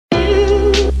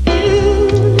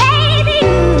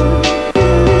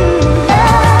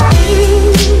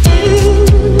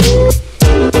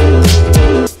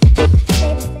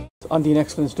Andy, an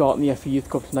excellent start in the FA Youth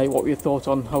Cup tonight. What were your thoughts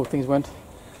on how things went?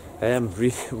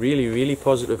 Really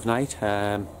positive night.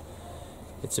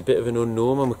 It's a bit of an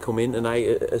unknown when we come in tonight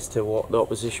as to what the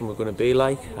opposition were going to be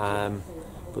like,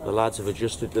 but the lads have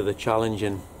adjusted to the challenge,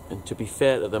 and to be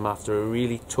fair to them, after a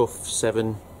really tough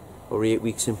 7 or 8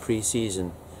 weeks in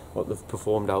pre-season, what they've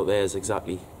performed out there is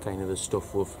exactly kind of the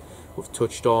stuff we've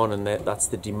touched on, and that's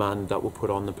the demand that we put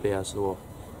on the players. They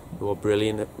were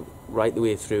brilliant right the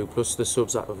way through, plus the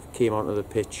subs that came onto the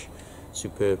pitch,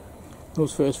 superb.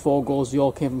 Those first 4 goals, they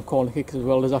all came from corner kicks as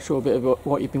well. Does that show a bit about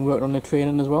what you've been working on in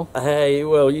training as well?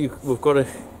 Well, we've got to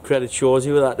credit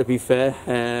Shawsey with that, to be fair.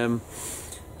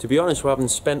 To be honest, we haven't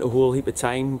spent a whole heap of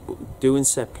time doing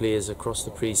set plays across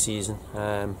the pre-season.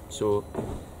 So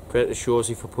credit to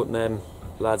Shawsey for putting them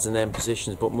lads in them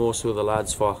positions, but more so the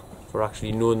lads for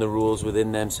actually knowing the rules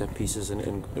within them set pieces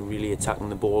and really attacking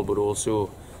the ball, but also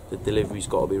the delivery's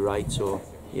got to be right. So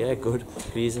yeah, good,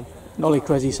 pleasing. Nolly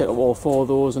Cressy set up all 4 of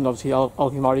those, and obviously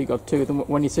Alkmaar got 2 of them.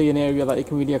 When you see an area that you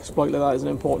can really exploit like that, is it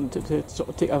important to sort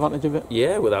of take advantage of it?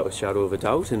 Yeah, without a shadow of a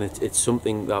doubt, and it's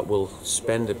something that we'll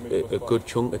spend a good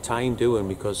chunk of time doing,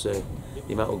 because the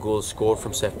amount of goals scored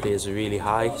from set plays are really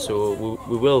high. So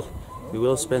we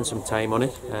will spend some time on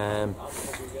it, and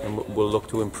we'll look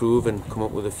to improve and come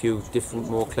up with a few different,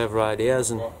 more clever ideas,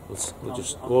 and we'll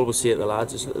just always say to the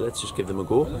lads is, let's just give them a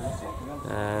go,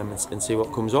 and see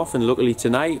what comes off. And luckily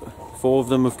tonight 4 of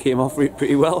them have came off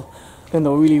pretty well. And they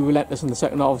were really relentless in the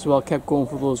second half as well, kept going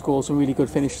for those goals, some really good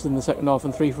finishes in the second half,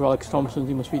 and 3 for Alex Thompson.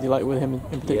 You must be delighted with him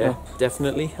in particular. Yeah,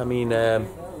 definitely. I mean,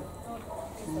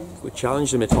 we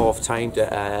challenged them at half time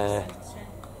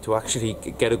to actually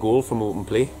get a goal from open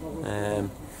play.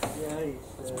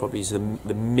 It's probably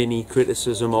the mini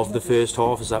criticism of the first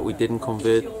half, is that we didn't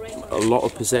convert a lot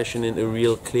of possession into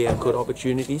real clear-cut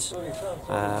opportunities.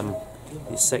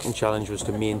 The second challenge was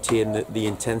to maintain the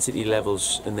intensity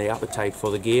levels and the appetite for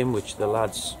the game, which the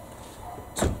lads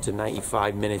to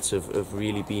 95 minutes of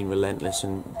really being relentless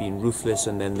and being ruthless,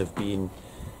 and then they've been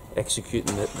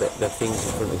executing the things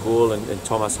in front of goal, and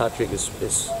Thomas Hattrick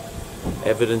is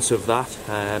evidence of that.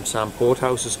 Sam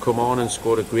Porthouse has come on and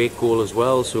scored a great goal as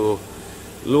well, so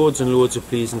loads and loads of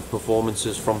pleasing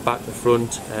performances from back to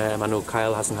front. I know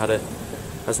Kyle hasn't had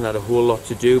a whole lot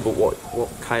to do, but what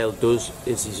Kyle does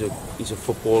is he's a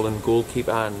footballing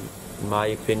goalkeeper, and in my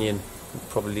opinion,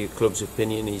 probably the club's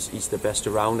opinion, he's the best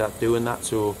around at doing that.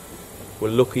 So we're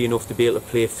lucky enough to be able to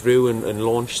play through and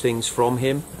launch things from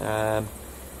him.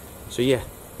 So yeah,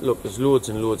 look, there's loads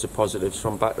and loads of positives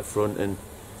from back to front, and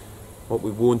what we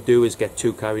won't do is get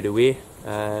too carried away.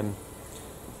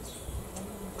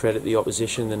 Credit the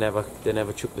opposition, they never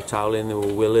chucked the towel in. They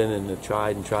were willing, and they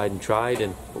tried and tried and tried,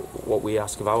 and what we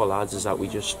ask of our lads is that we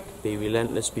just be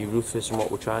relentless, be ruthless in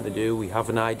what we're trying to do. We have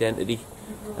an identity,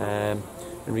 and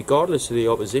regardless of the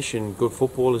opposition, good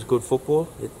football is good football.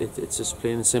 It's just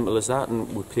plain and simple as that,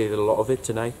 and we played a lot of it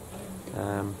tonight.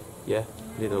 Yeah,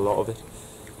 played a lot of it.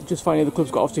 Just finally, the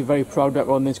club's got obviously very proud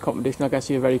record in this competition. I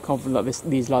guess you're very confident that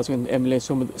these lads can emulate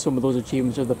some of those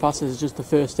achievements of the past. This is just the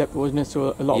first step, wasn't it?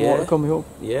 So a lot more to come, we hope.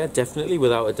 Yeah, definitely,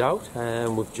 without a doubt.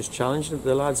 We've just challenged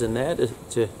the lads in there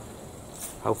to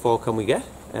how far can we get.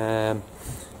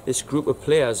 This group of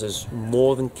players is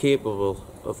more than capable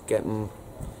of getting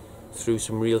through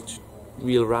some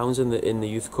real rounds in the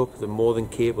Youth Cup. They're more than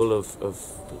capable of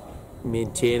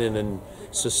maintaining and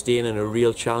sustaining a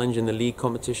real challenge in the league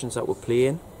competitions that we're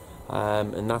playing.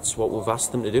 And that's what we've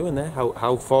asked them to do in there.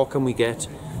 How far can we get?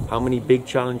 How many big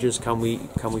challenges can we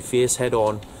face head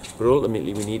on? But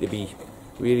ultimately, we need to be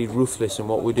really ruthless in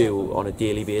what we do on a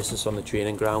daily basis on the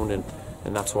training ground, and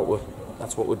that's what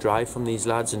we drive from these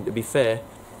lads. And to be fair,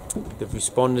 they've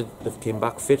responded. They've came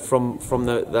back fit from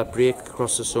that break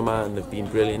across the summer, and they've been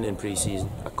brilliant in pre-season.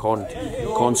 I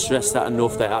can't stress that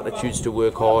enough. Their attitudes to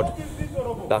work hard.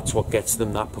 That's what gets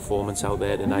them that performance out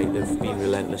there tonight. They've been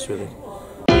relentless with it.